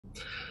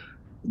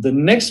The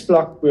next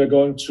block we're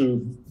going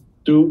to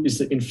do is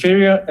the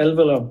inferior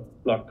alveolar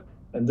block.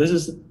 And this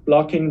is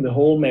blocking the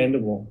whole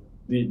mandible.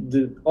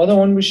 The other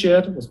one we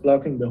shared was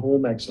blocking the whole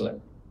maxilla,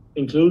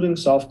 including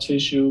soft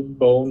tissue,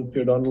 bone,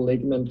 periodontal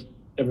ligament,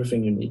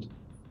 everything you need.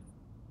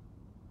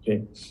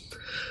 Okay.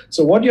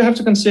 So what you have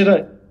to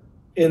consider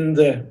in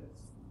the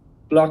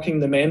blocking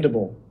the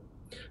mandible.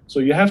 So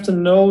you have to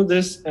know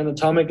this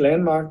anatomic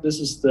landmark. This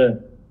is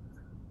the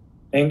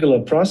angular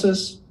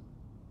process,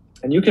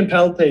 and you can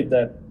palpate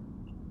that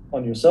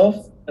on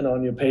yourself and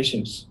on your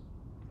patients.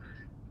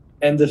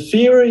 And the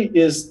theory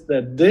is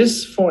that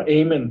this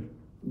foramen,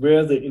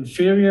 where the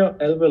inferior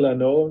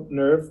alveolar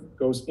nerve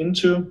goes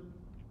into,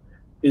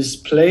 is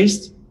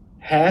placed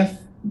half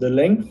the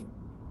length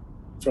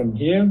from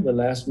here, the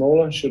last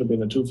molar should have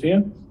been a tooth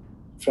here,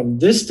 from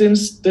this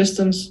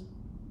distance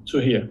to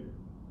here.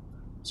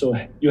 So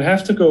you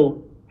have to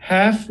go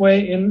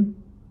halfway in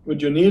with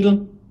your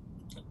needle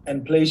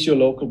and place your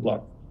local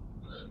block.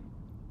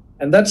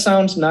 And that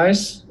sounds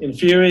nice. In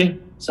theory,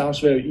 sounds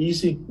very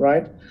easy,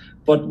 right?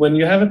 But when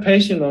you have a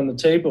patient on the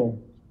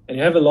table and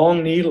you have a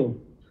long needle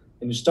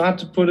and you start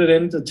to put it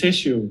into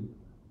tissue,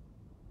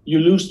 you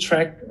lose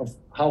track of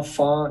how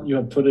far you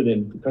have put it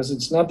in, because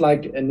it's not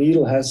like a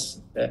needle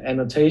has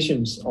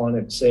annotations on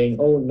it saying,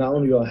 oh,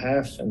 now you're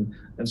half and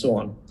so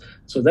on.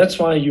 So that's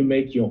why you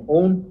make your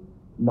own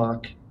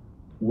mark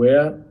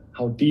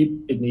how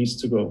deep it needs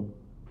to go.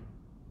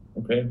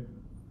 Okay,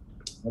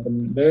 I have a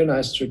very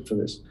nice trick for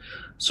this.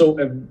 So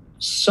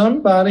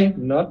somebody,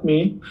 not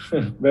me,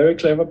 very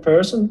clever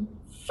person,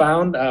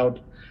 found out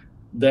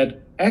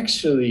that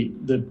actually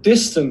the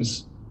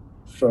distance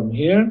from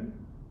here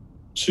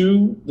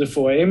to the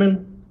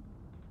foramen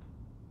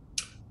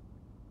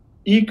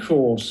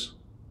equals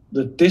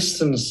the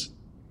distance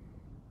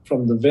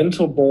from the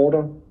ventral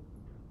border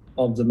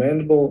of the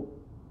mandible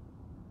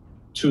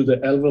to the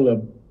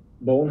alveolar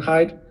bone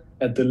height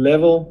at the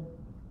level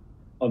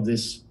of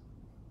this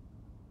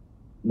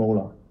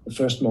molar, the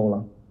first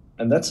molar.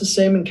 And that's the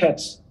same in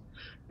cats.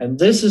 And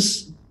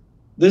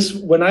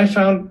when I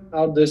found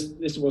out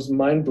this was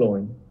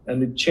mind-blowing,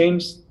 and it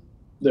changed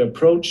the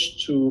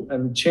approach to,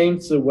 and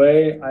changed the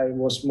way I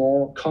was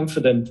more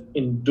confident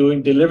in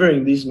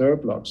delivering these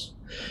nerve blocks,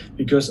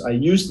 because I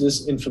used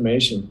this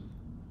information.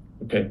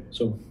 Okay,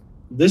 so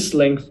this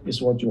length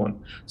is what you want.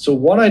 So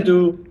what I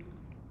do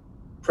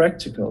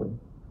practically,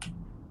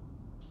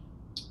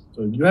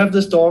 so you have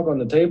this dog on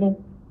the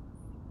table.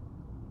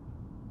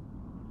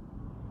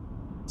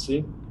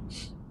 See?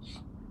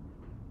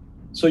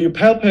 So you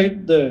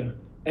palpate the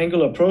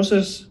angular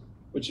process,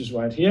 which is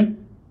right here.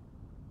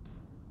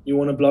 You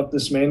want to block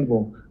this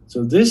mandible.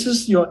 So this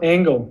is your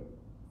angle.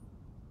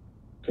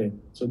 Okay,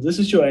 so this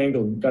is your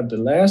angle. You've got the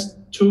last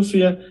tooth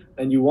here,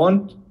 and you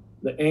want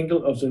the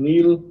angle of the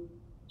needle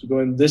to go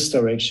in this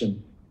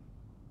direction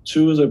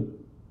to the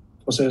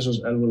processus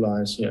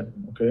alveolaris here,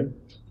 okay?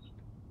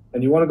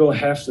 And you want to go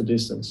half the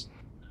distance.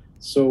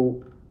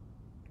 So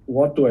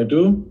what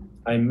do?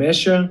 I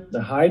measure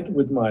the height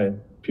with my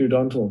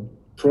periodontal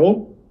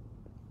probe.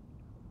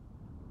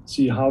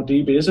 See how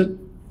deep is it.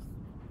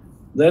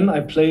 Then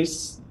I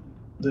place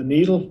the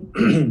needle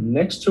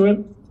next to it,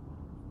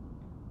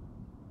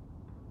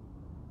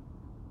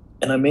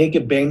 and I make a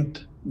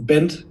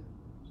bend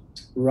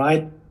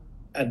right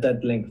at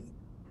that length.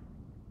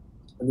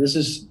 And this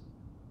is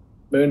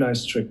a very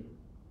nice trick.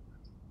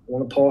 I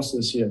want to pause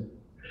this here.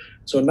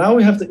 So now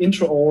we have the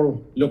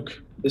intraoral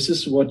look. This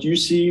is what you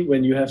see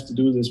when you have to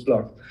do this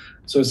block.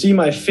 So see,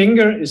 my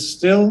finger is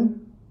still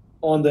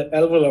on the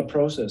alveolar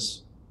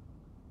process.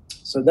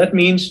 So that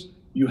means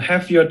you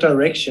have your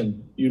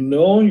direction. You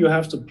know you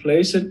have to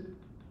place it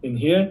in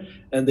here,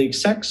 and the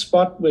exact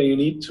spot where you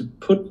need to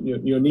put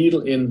your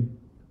needle in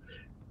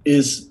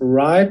is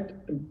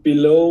right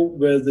below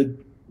where the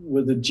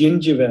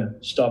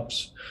gingiva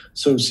stops.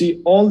 So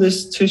see, all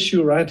this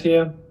tissue right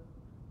here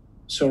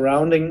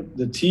surrounding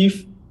the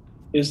teeth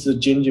is the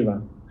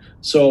gingiva.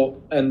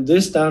 So, and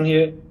this down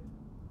here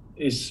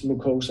is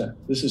mucosa.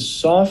 This is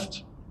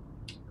soft,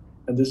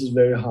 and this is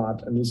very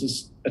hard, and this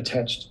is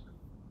attached.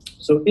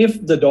 So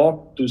if the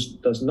dog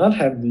does not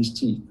have these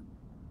teeth,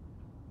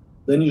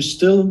 then you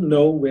still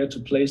know where to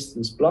place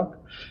this block,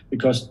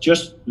 because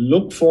just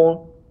look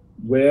for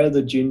where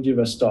the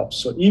gingiva stops.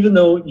 So even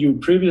though you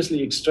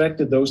previously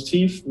extracted those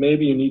teeth,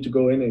 maybe you need to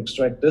go in and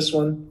extract this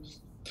one.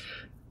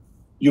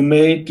 You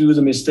may do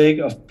the mistake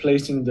of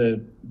placing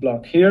the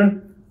block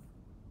here.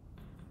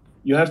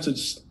 You have to,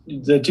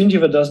 the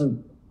gingiva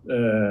doesn't,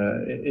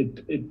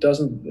 it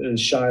doesn't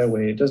shy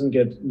away. It doesn't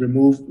get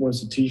removed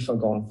once the teeth are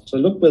gone. So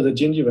look where the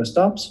gingiva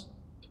stops.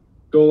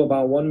 Go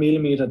about 1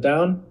 millimeter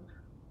down.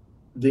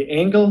 The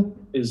angle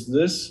is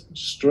this,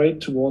 straight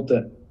toward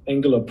the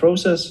angular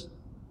process.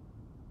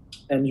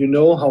 And you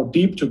know how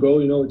deep to go.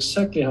 You know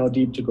exactly how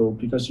deep to go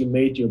because you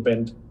made your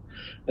bend.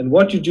 And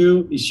what you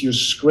do is you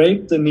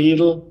scrape the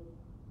needle.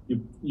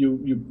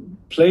 You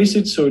place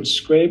it so it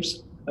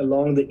scrapes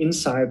along the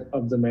inside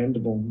of the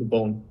mandible, the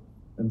bone.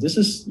 And this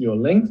is your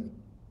length.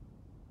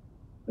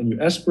 And you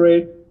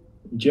aspirate,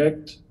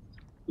 inject,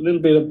 little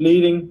bit of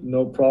bleeding,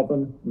 no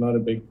problem, not a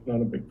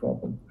big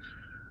problem.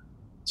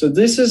 So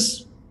this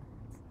is,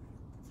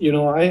 you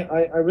know,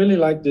 I really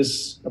like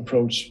this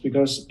approach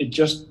because it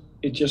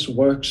just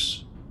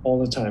works all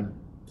the time.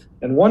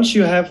 And once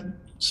you have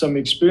some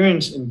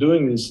experience in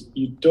doing this,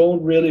 you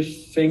don't really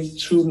think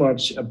too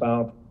much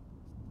about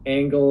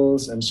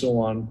angles and so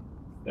on.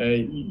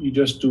 You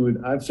just do it.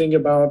 I think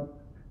about,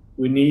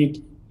 we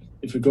need,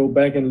 if we go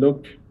back and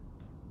look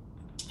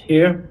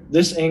here,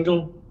 this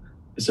angle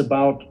is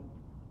about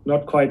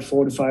not quite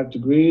 45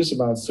 degrees,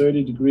 about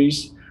 30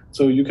 degrees.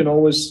 So you can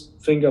always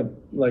think of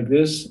like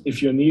this.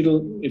 If your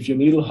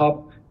needle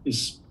hub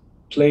is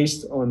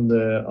placed on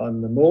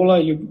the molar,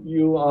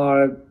 you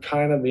are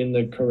kind of in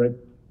the correct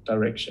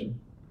direction,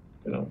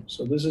 you know.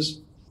 So this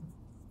is,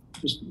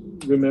 just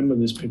remember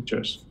these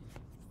pictures.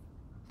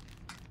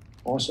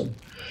 Awesome.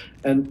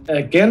 And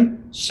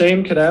again,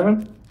 same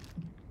cadaver.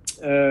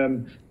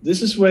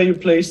 This is where you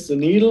place the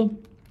needle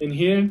in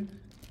here.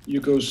 You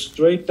go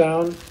straight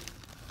down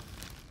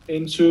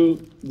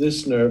into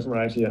this nerve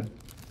right here.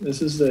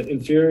 This is the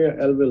inferior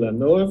alveolar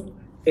nerve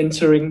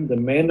entering the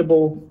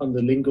mandible on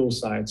the lingual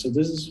side. So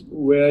this is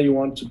where you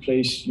want to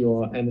place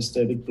your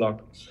anesthetic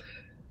block.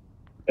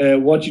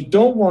 What you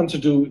don't want to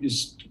do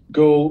is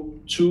go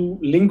too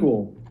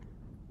lingual,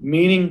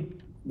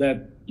 meaning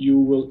that you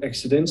will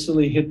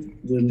accidentally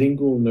hit the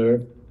lingual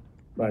nerve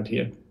right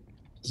here.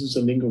 This is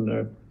a lingual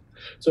nerve.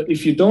 So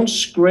if you don't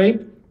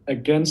scrape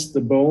against the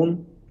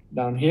bone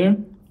down here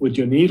with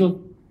your needle,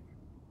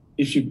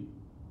 if you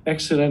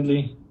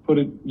accidentally put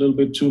it a little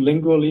bit too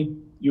lingually,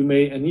 you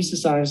may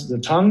anesthetize the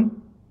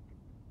tongue.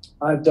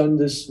 I've done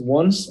this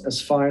once,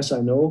 as far as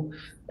I know,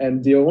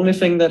 and the only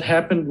thing that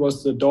happened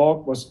was the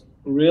dog was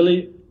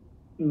really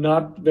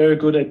not very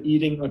good at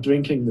eating or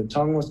drinking. The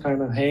tongue was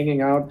kind of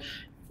hanging out.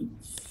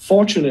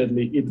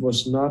 Fortunately, it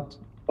was not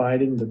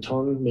biting the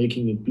tongue,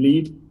 making it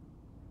bleed.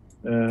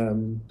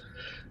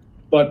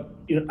 But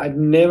you know, I've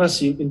never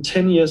seen, in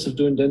 10 years of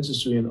doing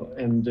dentistry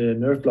and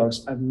nerve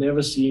blocks, I've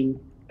never seen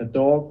a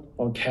dog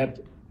or cat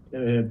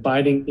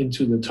biting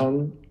into the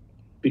tongue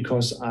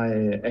because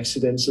I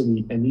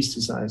accidentally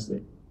anesthetized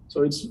it.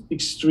 So it's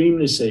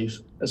extremely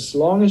safe. As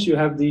long as you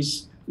have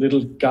these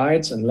little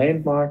guides and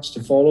landmarks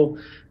to follow,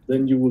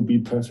 then you will be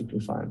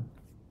perfectly fine.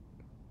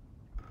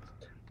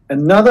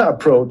 Another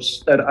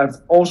approach that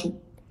I've also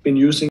been using